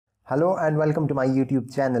Hello and welcome to my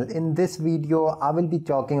YouTube channel. In this video I will be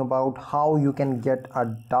talking about how you can get a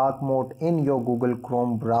dark mode in your Google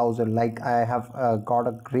Chrome browser. Like I have got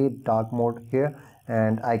a great dark mode here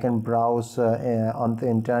and I can browse on the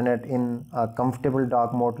internet in a comfortable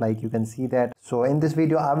dark mode, like you can see that. So in this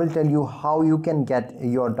video I will tell you how you can get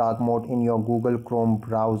your dark mode in your Google Chrome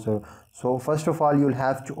browser. So first of all, you'll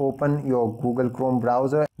have to open your Google Chrome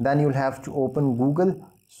browser, then you'll have to open Google.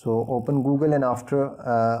 So open Google, and after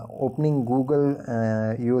opening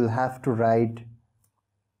Google you will have to write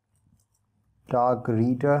dark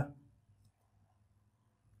reader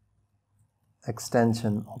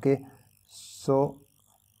extension. Okay, so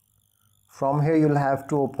from here you'll have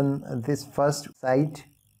to open this first site.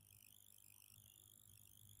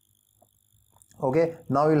 Okay,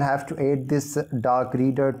 now you'll have to add this dark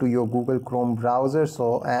reader to your Google Chrome browser.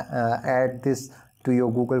 So add this to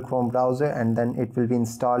your Google Chrome browser and then it will be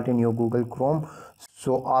installed in your Google Chrome.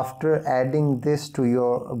 So after adding this to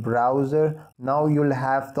your browser, now you'll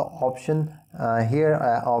have the option here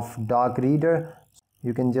of dark reader.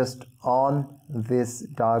 You can just on this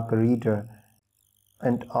dark reader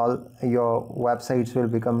and all your websites will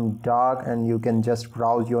become dark and you can just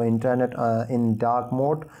browse your internet in dark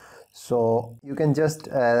mode. So you can just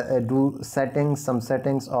do some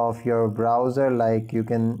settings of your browser, like you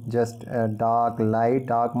can just dark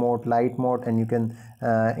mode, light mode, and you can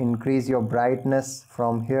increase your brightness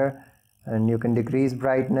from here and you can decrease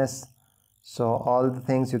brightness. So all the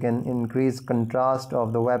things, you can increase contrast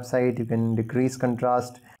of the website, you can decrease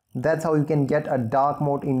contrast. That's how you can get a dark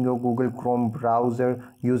mode in your Google Chrome browser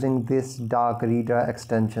using this dark reader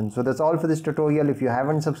extension. So that's all for this tutorial. If you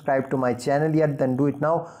haven't subscribed to my channel yet, then do it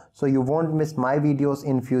now so you won't miss my videos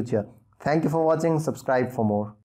in future. Thank you for watching. Subscribe for more.